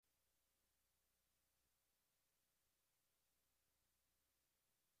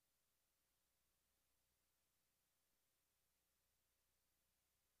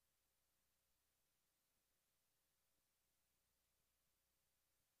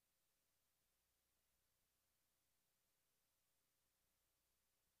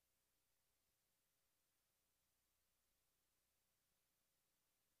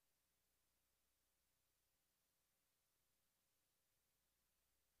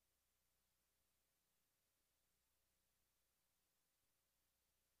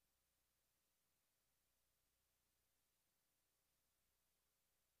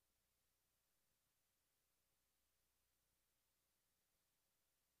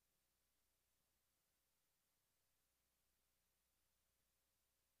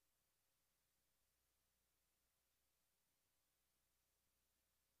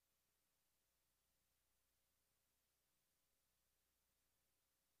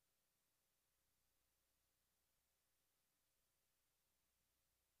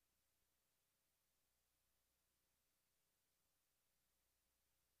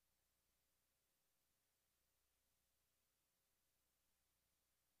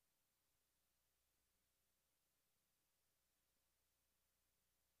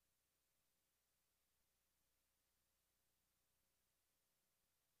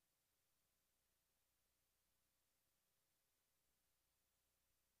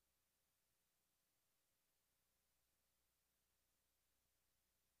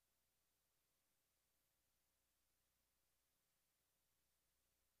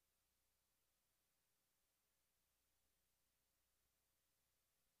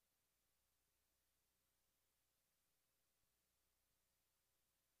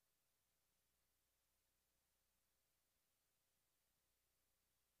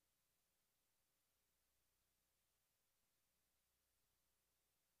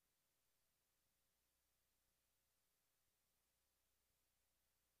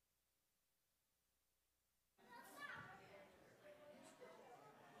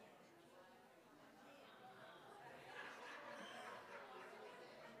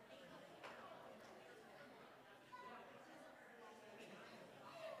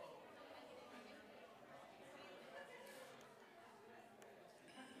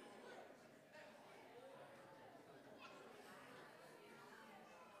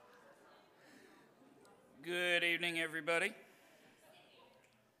Good evening, everybody.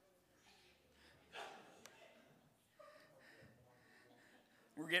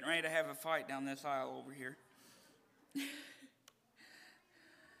 We're getting ready to have a fight down this aisle over here.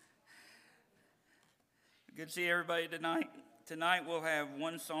 Good to see everybody tonight. Tonight we'll have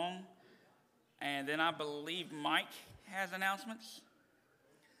one song, and then I believe Mike has announcements.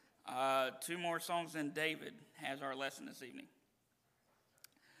 Two more songs, and David has our lesson this evening.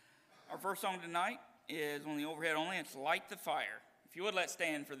 Our first song tonight is on the overhead only. It's Light the Fire. If you would, let's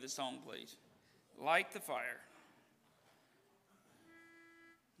stand for this song, please. Light the Fire.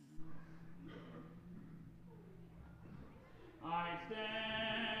 I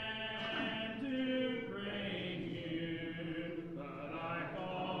stand to praise you, but I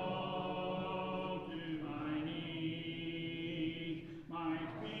fall to my knees. My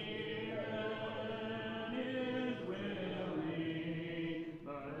spirit is willing,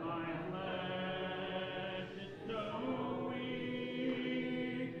 but my flesh is so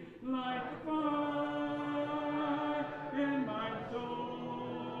weak. Like the fire in my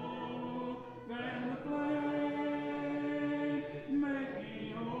soul, fan the flame. Make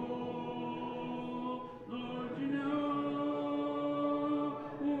me whole, Lord, you know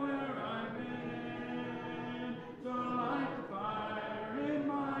where I've been, so light the fire in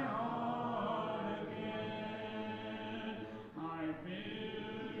my heart again. I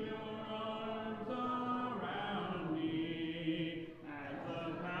feel your arms around me as the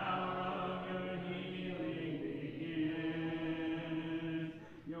power of your healing begins.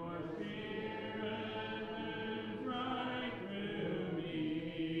 Your spirit moves right through me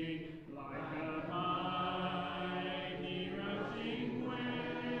like a mighty rushing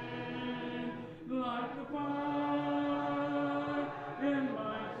wind, like the fire in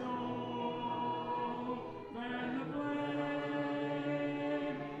my soul, fan the flame,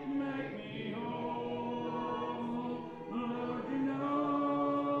 make me whole. Lord, you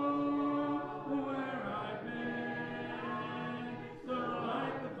know where I've been, so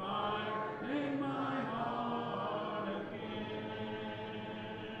light the fire in my heart again.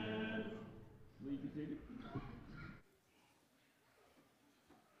 Will you be seated?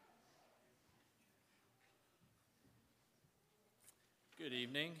 Good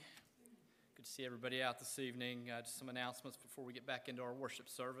evening. Good to see everybody out this evening. Just some announcements before we get back into our worship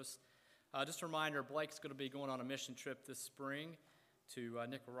service. Just a reminder, Blake's going to be going on a mission trip this spring to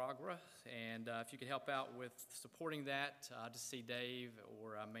Nicaragua, and if you could help out with supporting that, just see Dave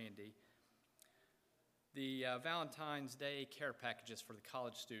or Mandy. The Valentine's Day care packages for the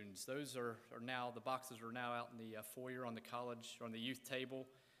college students, those are now, the boxes are now out in the foyer on the college, or on the youth table.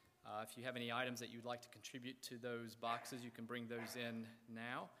 If you have any items that you'd like to contribute to those boxes, you can bring those in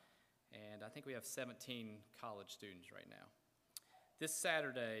now. And I think we have 17 college students right now. This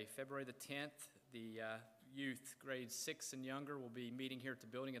Saturday, February the 10th, the youth grades 6 and younger will be meeting here at the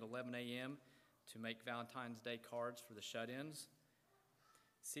building at 11 a.m. to make Valentine's Day cards for the shut-ins.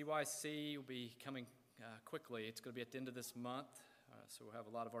 CYC will be coming quickly. It's going to be at the end of this month, so we'll have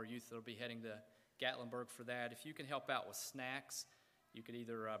a lot of our youth that will be heading to Gatlinburg for that. If you can help out with snacks, you could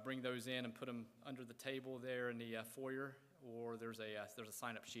either bring those in and put them under the table there in the foyer, or there's a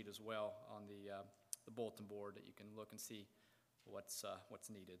sign-up sheet as well on the bulletin board that you can look and see what's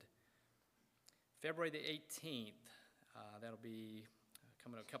needed. February the 18th, that'll be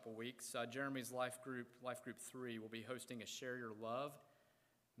coming in a couple weeks. Jeremy's Life Group 3 will be hosting a Share Your Love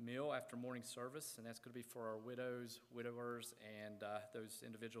meal after morning service, and that's going to be for our widows, widowers, and those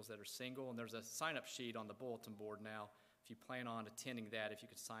individuals that are single. And there's a sign-up sheet on the bulletin board now. If you plan on attending that, if you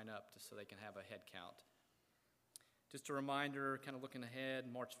could sign up just so they can have a head count. Just a reminder, kind of looking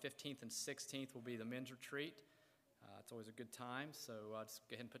ahead, March 15th and 16th will be the men's retreat. It's always a good time, so just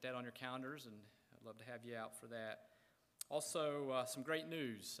go ahead and put that on your calendars, and I'd love to have you out for that. Also, some great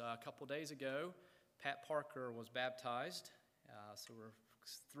news. A couple days ago, Pat Parker was baptized, so we're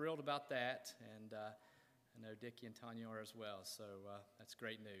thrilled about that, and I know Dickie and Tanya are as well, so that's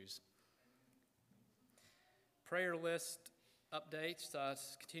great news. Prayer list updates.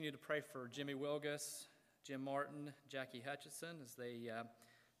 Continue to pray for Jimmy Wilgus, Jim Martin, Jackie Hutchison as they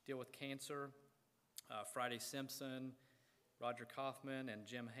deal with cancer. Friday Simpson, Roger Kaufman, and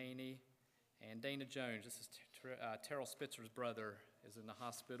Jim Haney, and Dana Jones. This is Terrell Spitzer's brother, is in the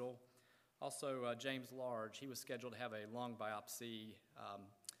hospital. Also, James Large, he was scheduled to have a lung biopsy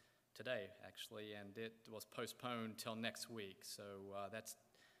today, actually, and it was postponed till next week. So that's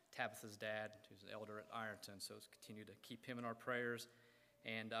Tabitha's dad, who's an elder at Ironton, so let's continue to keep him in our prayers.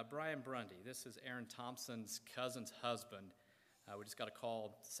 And Brian Brundy, this is Aaron Thompson's cousin's husband. We just got a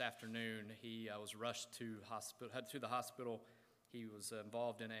call this afternoon. He was rushed to the hospital. He was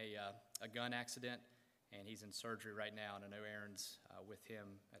involved in a gun accident, and he's in surgery right now, and I know Aaron's with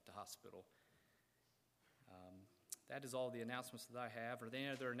him at the hospital. That is all the announcements that I have. Are there any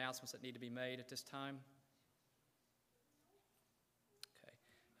other announcements that need to be made at this time? Okay.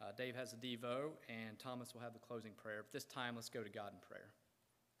 Dave has a Devo, and Thomas will have the closing prayer. But this time, let's go to God in prayer.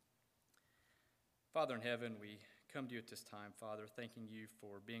 Father in heaven, we come to you at this time, Father, thanking you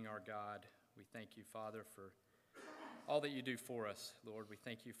for being our God. We thank you, Father, for all that you do for us, Lord. We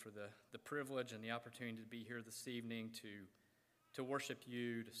thank you for the privilege and the opportunity to be here this evening to worship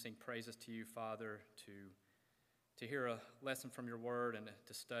you, to sing praises to you, Father, to hear a lesson from your word and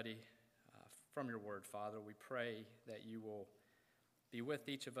to study from your word, Father. We pray that you will be with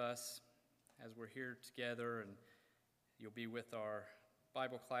each of us as we're here together, and you'll be with our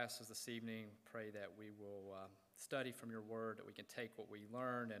Bible classes this evening. Pray that we will study from your word, that we can take what we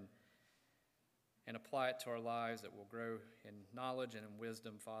learn and apply it to our lives, that we'll grow in knowledge and in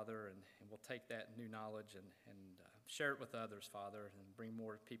wisdom, Father, and we'll take that new knowledge and share it with others, Father, and bring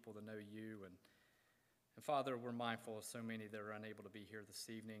more people to know you. And Father, we're mindful of so many that are unable to be here this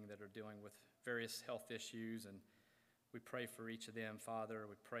evening, that are dealing with various health issues, and we pray for each of them, Father.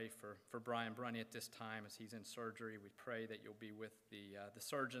 We pray for Brian Brunny at this time as he's in surgery. We pray that you'll be with the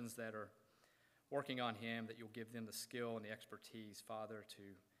surgeons that are working on him, that you'll give them the skill and the expertise, Father,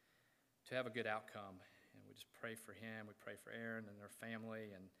 to have a good outcome. And we just pray for him. We pray for Aaron and their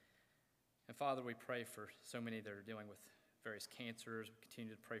family. And Father, we pray for so many that are dealing with various cancers. We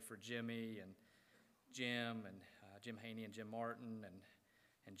continue to pray for Jimmy and Jim and Jim Haney and Jim Martin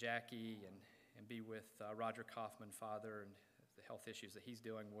and Jackie and be with Roger Kaufman, Father, and the health issues that he's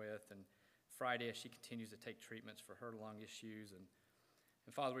dealing with. And Friday, as she continues to take treatments for her lung issues. And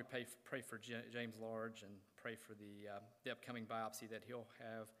Father, we pray for James Large and pray for the upcoming biopsy that he'll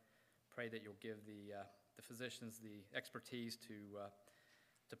have. Pray that you'll give the physicians the expertise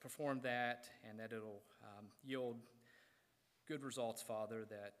to perform that, and that it'll yield good results, Father,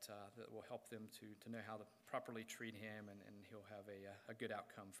 that will help them to know how to properly treat him, and he'll have a good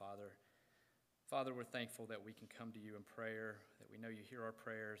outcome, Father. Father, we're thankful that we can come to you in prayer, that we know you hear our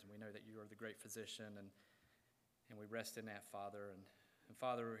prayers, and we know that you are the great physician, and we rest in that, Father. And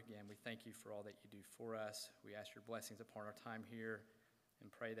Father, again, we thank you for all that you do for us. We ask your blessings upon our time here, and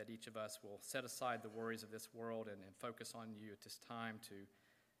pray that each of us will set aside the worries of this world and focus on you at this time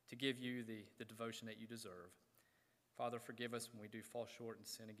to give you the devotion that you deserve. Father, forgive us when we do fall short and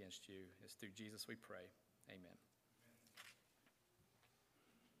sin against you. It's through Jesus we pray. Amen.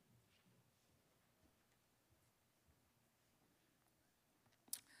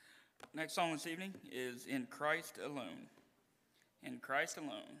 Next song this evening is In Christ Alone. In Christ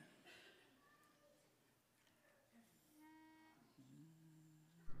Alone.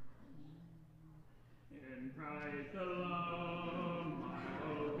 In Christ alone, my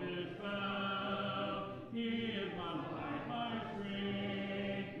hope is found. He is my life, my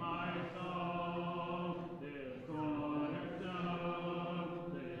strength, my song. This cornerstone,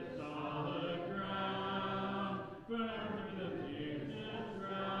 this solid ground, firm through the fiercest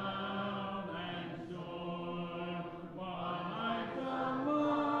drought and storm. One night of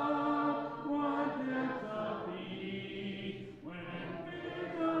love, one depth of peace, when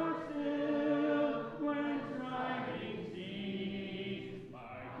fears are still, when striving cease.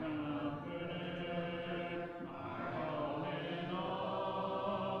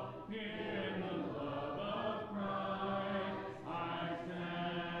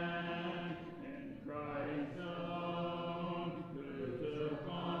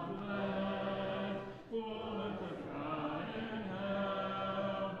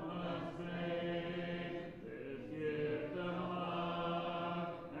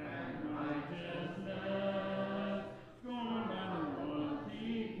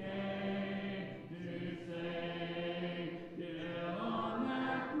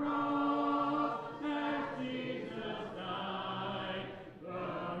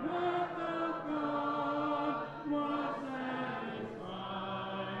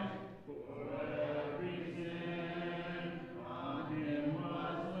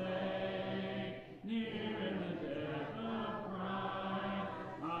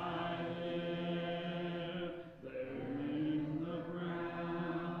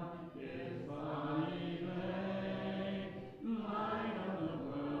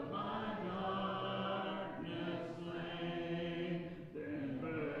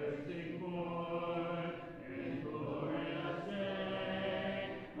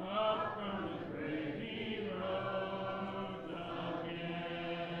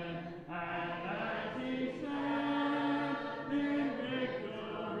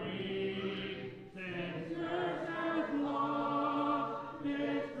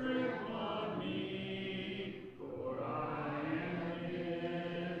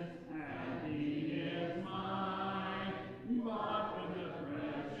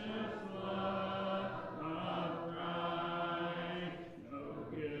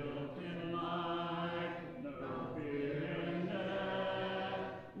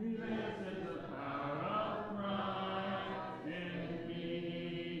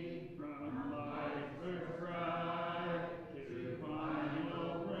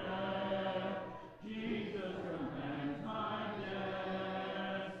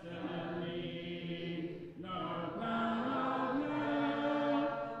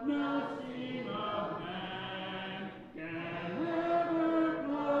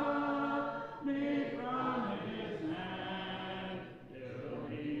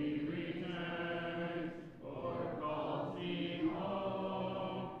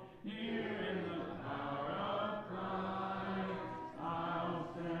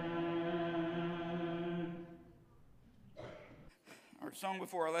 Our song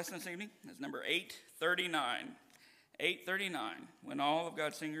before our lesson this evening is number 839. 839, When All of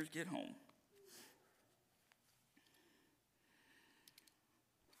God's Singers Get Home.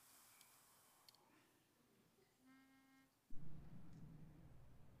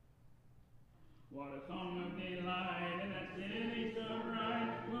 What a song of delight in that city so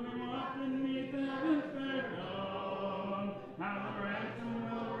bright, we'll be walking neath heaven's fair dawn. How the ransom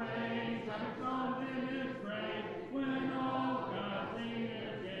will raise, happy songs in His praise, when all God's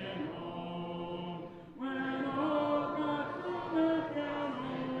singers get home. When all God's singers get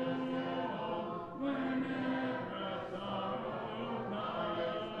home, whenever a sorrow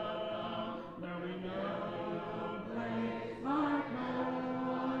comes, there'll be no place like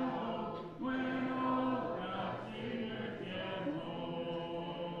home. When all God's singers get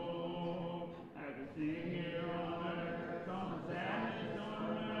home, as we sing here on earth, from the sadness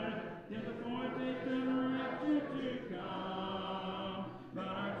on earth, disappointed and rapture to come. But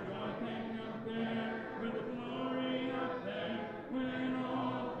our joy can compare with the glory up there, when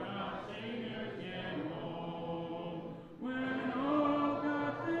all God's singers get home. When all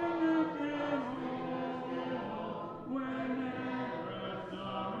God's singers get home, whenever a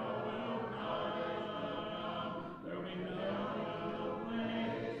sorrow will come, there'll be no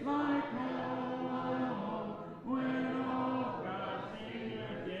place like home. When all God's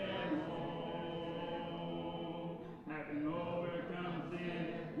singers get home, having overcome sin,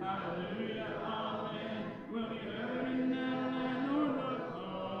 hallelujah, amen, we'll be heard in that land or the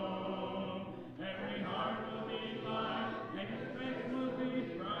home. Every heart will be light, and His face will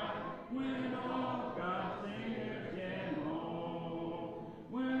be bright, when all God's singers get home.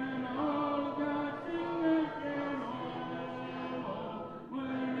 When all God's singers get home,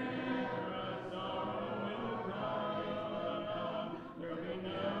 whenever a sorrow will come, there'll be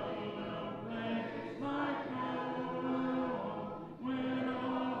no place like home. When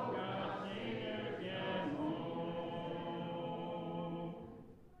all God's singers get home.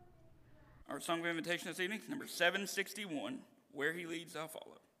 Our song of invitation this evening is number 761, Where He Leads, I'll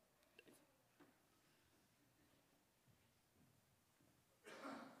Follow.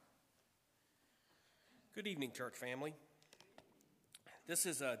 Good evening, church family. This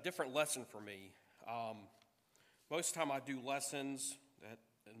is a different lesson for me. Most of the time I do lessons that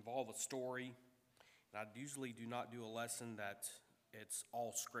involve a story, and I usually do not do a lesson that it's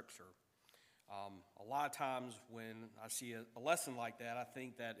all scripture. A lot of times when I see a lesson like that, I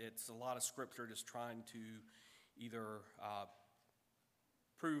think that it's a lot of scripture just trying to either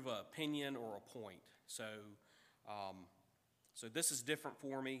prove an opinion or a point. So this is different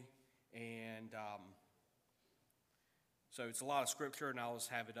for me, and so it's a lot of scripture, and I'll just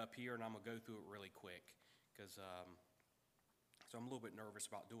have it up here, and I'm going to go through it really quick, because so I'm a little bit nervous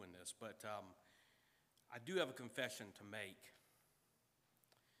about doing this, but I do have a confession to make.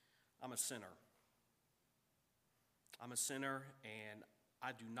 I'm a sinner. I'm a sinner, and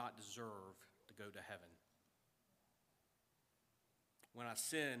I do not deserve to go to heaven. When I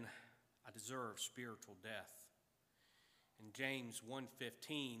sin, I deserve spiritual death. In James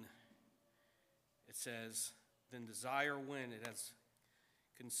 1:15, it says, "Then desire, when it has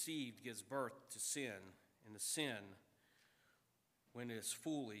conceived, gives birth to sin, and the sin, when it is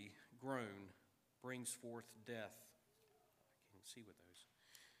fully grown, brings forth death." I can't see with those.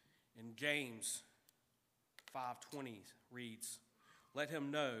 In James 5:20 reads, "Let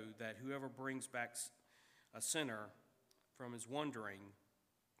him know that whoever brings back a sinner from his wandering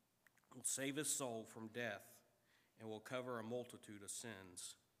will save his soul from death and will cover a multitude of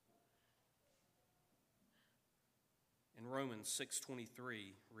sins." In Romans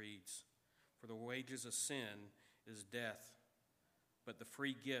 6:23 reads, "For the wages of sin is death, but the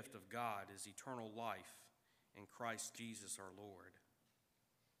free gift of God is eternal life in Christ Jesus our Lord."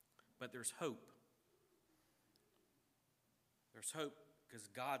 But there's hope. There's hope because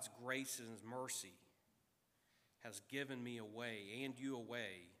God's grace and His mercy has given me a way, and you a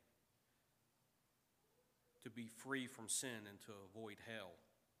way, to be free from sin and to avoid hell.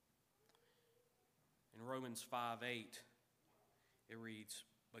 In Romans 5:8, it reads,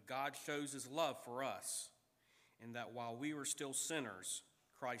 "But God shows His love for us, in that while we were still sinners,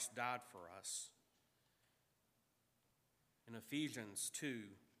 Christ died for us." In Ephesians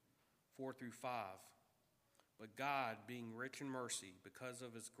 2:4-5, "But God, being rich in mercy, because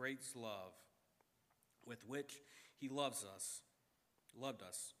of His great love with which He loved us,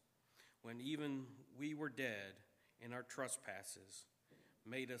 when even we were dead in our trespasses,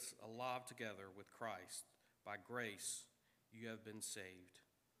 made us alive together with Christ. By grace you have been saved."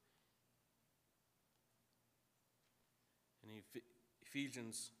 In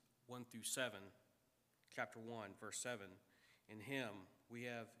Ephesians 1-7, chapter 1, verse 7, In him we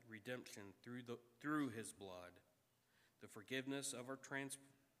have redemption through his blood, the forgiveness of our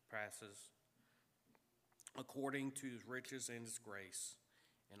trespasses, according to his riches and his grace.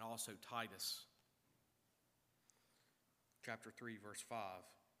 And also Titus chapter 3, verse 5.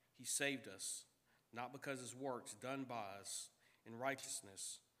 He saved us, not because of his works done by us in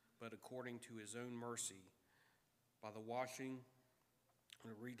righteousness, but according to his own mercy, by the washing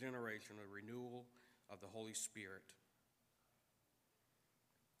and the regeneration and renewal of the Holy Spirit.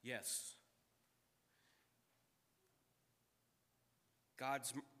 Yes,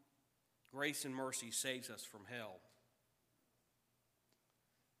 God's grace and mercy saves us from hell.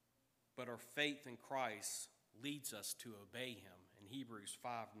 But our faith in Christ leads us to obey him in Hebrews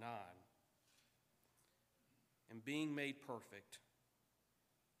 5:9. And being made perfect,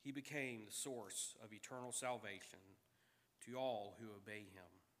 he became the source of eternal salvation to all who obey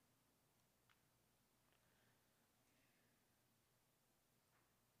him.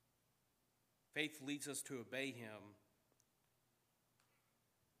 Faith leads us to obey him,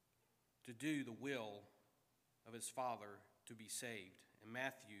 to do the will of his Father, to be saved. In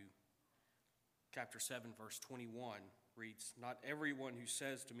Matthew chapter 7, verse 21 reads, "Not everyone who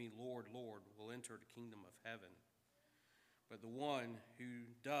says to me, 'Lord, Lord,' will enter the kingdom of heaven, but the one who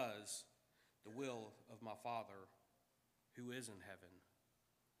does the will of my Father who is in heaven."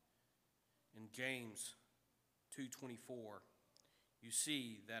 In James 2:24, you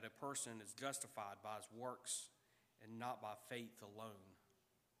see that a person is justified by his works and not by faith alone.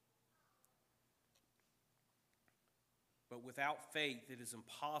 But without faith, it is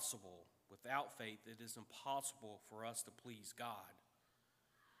impossible for us to please God.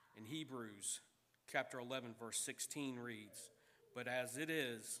 In Hebrews chapter 11, verse 16 reads, "But as it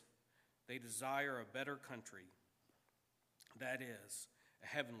is, they desire a better country, that is, a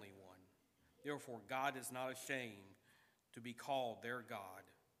heavenly one. Therefore, God is not ashamed to be called their God,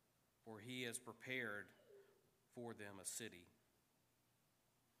 for he has prepared for them a city."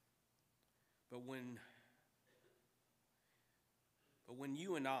 But when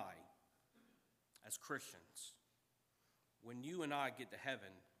you and I, as Christians, when you and I get to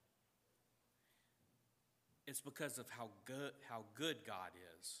heaven, it's because of how good God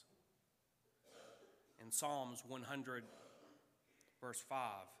is. In Psalms 100, verse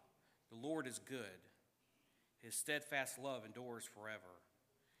 5, "The Lord is good. His steadfast love endures forever,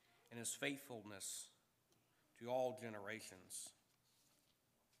 and his faithfulness to all generations."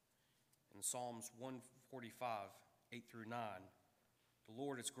 In Psalms 145, 8 through 9, "The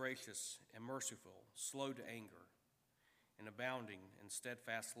Lord is gracious and merciful, slow to anger, and abounding in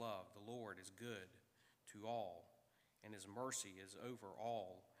steadfast love. The Lord is good to all, and his mercy is over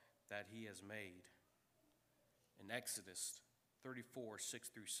all that he has made." In Exodus 34, 6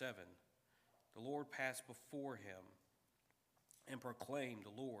 through 7, "The Lord passed before him and proclaimed, 'The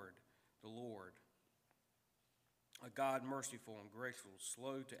Lord, a God merciful and gracious,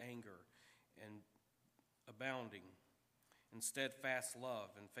 slow to anger, and abounding in steadfast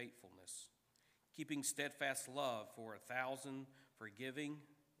love and faithfulness, keeping steadfast love for 1,000, forgiving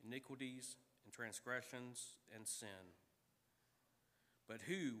iniquities and transgressions and sin, but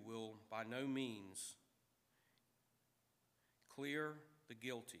who will by no means clear the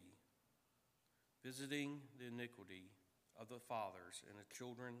guilty, visiting the iniquity of the fathers and the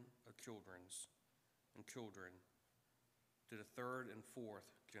children of children's and children to the third and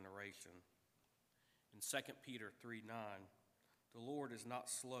fourth generation." In 2 Peter 3:9, "The Lord is not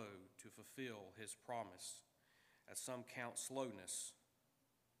slow to fulfill his promise, as some count slowness,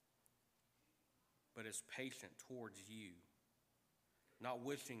 but is patient towards you, not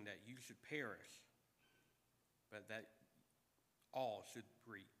wishing that you should perish, but that all should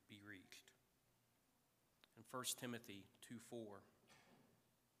be reached." In 1 Timothy 2:4,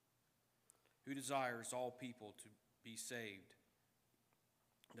 "Who desires all people to be saved,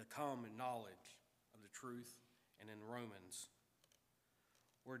 to come in knowledge of the truth." And in Romans,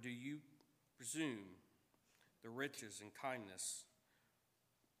 "Or do you presume the riches and kindness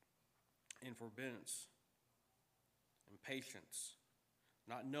and forbearance and patience,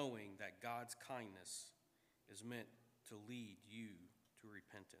 not knowing that God's kindness is meant to lead you to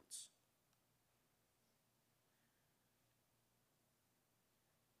repentance?"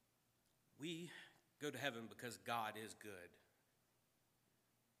 We go to heaven because God is good.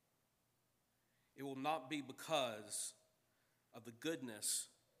 It will not be because of the goodness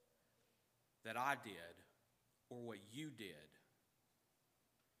that I did or what you did.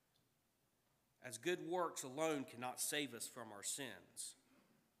 As good works alone cannot save us from our sins.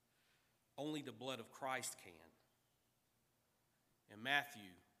 Only the blood of Christ can. In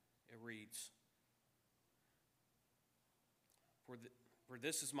Matthew, it reads, For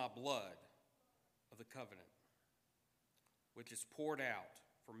this is my blood of the covenant, which is poured out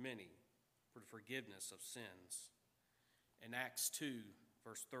for many for the forgiveness of sins. In Acts 2,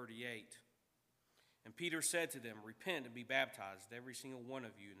 verse 38, and Peter said to them, repent and be baptized, every single one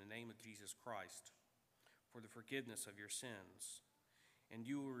of you, in the name of Jesus Christ, for the forgiveness of your sins, and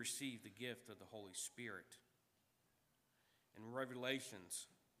you will receive the gift of the Holy Spirit. In Revelations,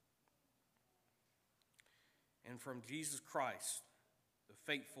 and from Jesus Christ, the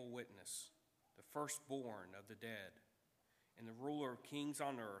faithful witness, the firstborn of the dead, and the ruler of kings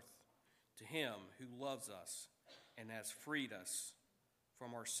on earth, to him who loves us and has freed us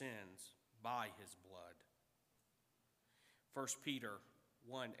from our sins by his blood. 1 Peter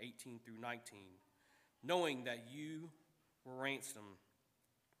 1:18 through 19, knowing that you were ransomed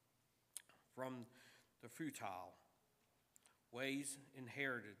from the futile ways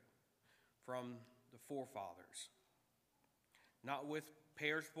inherited from the forefathers, not with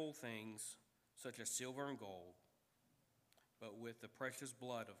perishable things such as silver and gold, but with the precious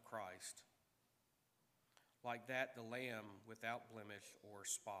blood of Christ, like that the Lamb without blemish or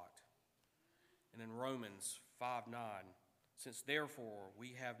spot. And in Romans 5:9, since therefore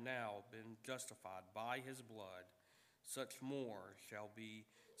we have now been justified by his blood, such more shall be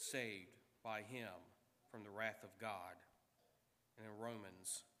saved by him from the wrath of God. And in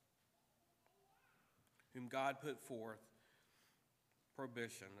Romans, whom God put forth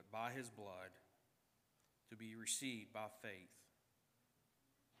prohibition by his blood to be received by faith.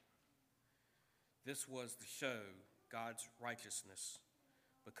 This was to show God's righteousness,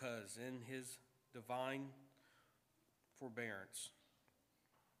 because in his divine forbearance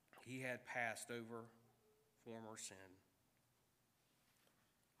he had passed over former sin.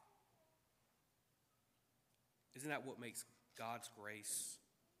 Isn't that what makes God's grace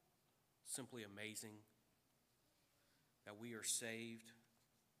simply amazing? That we are saved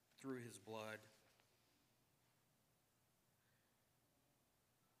through his blood.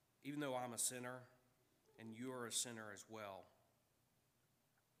 Even though I'm a sinner and you are a sinner as well,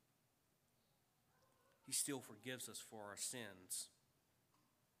 he still forgives us for our sins.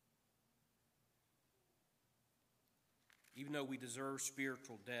 Even though we deserve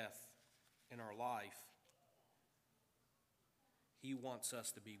spiritual death in our life, he wants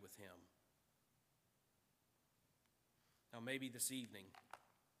us to be with him. Now, maybe this evening,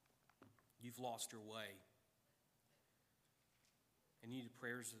 you've lost your way and you need the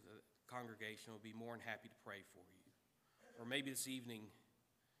prayers of the congregation. Will be more than happy to pray for you. Or maybe this evening,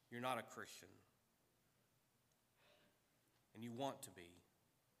 you're not a Christian and you want to be.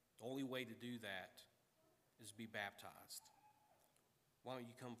 The only way to do that is to be baptized. Why don't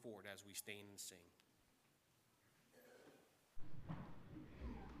you come forward as we stand and sing?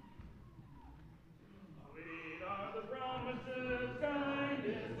 Sweet are the promises, kind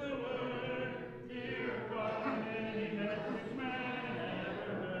is the word, dear far from any message man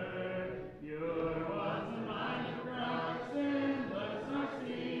ever heard. Pure was the mind of Christ, sinless I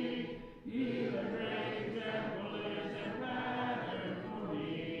see. He the great example is and pattern for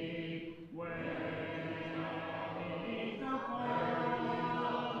me. When he shall follow,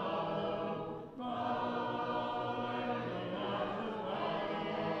 follow the laws of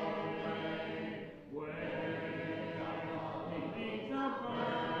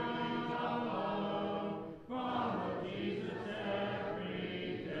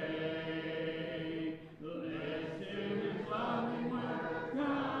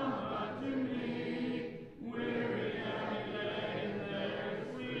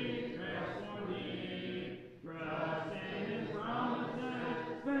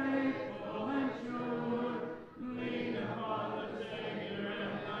faithful and sure, lean upon the Savior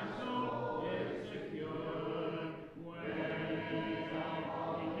and thy soul is secure. When he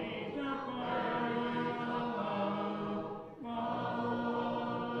leads the follow, follow the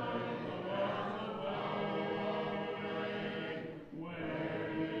laws of way. When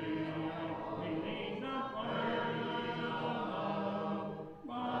he leads the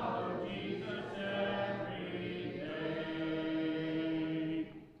follow Jesus every day.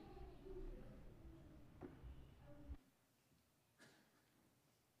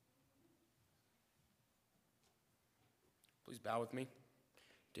 Please bow with me.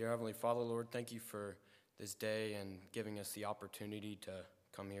 Dear Heavenly Father, Lord, thank you for this day and giving us the opportunity to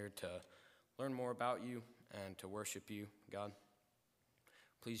come here to learn more about you and to worship you, God.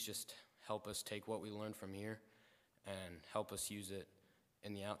 Please just help us take what we learned from here and help us use it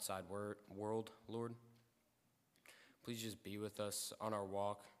in the outside world, Lord. Please just be with us on our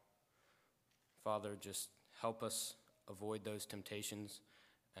walk. Father, just help us avoid those temptations,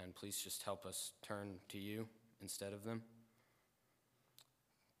 and please just help us turn to you instead of them.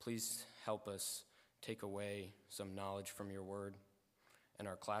 Please help us take away some knowledge from your word in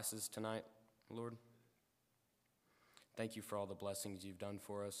our classes tonight, Lord. Thank you for all the blessings you've done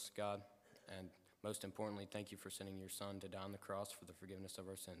for us, God. And most importantly, thank you for sending your Son to die on the cross for the forgiveness of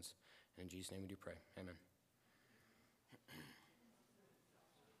our sins. And in Jesus' name we do pray. Amen.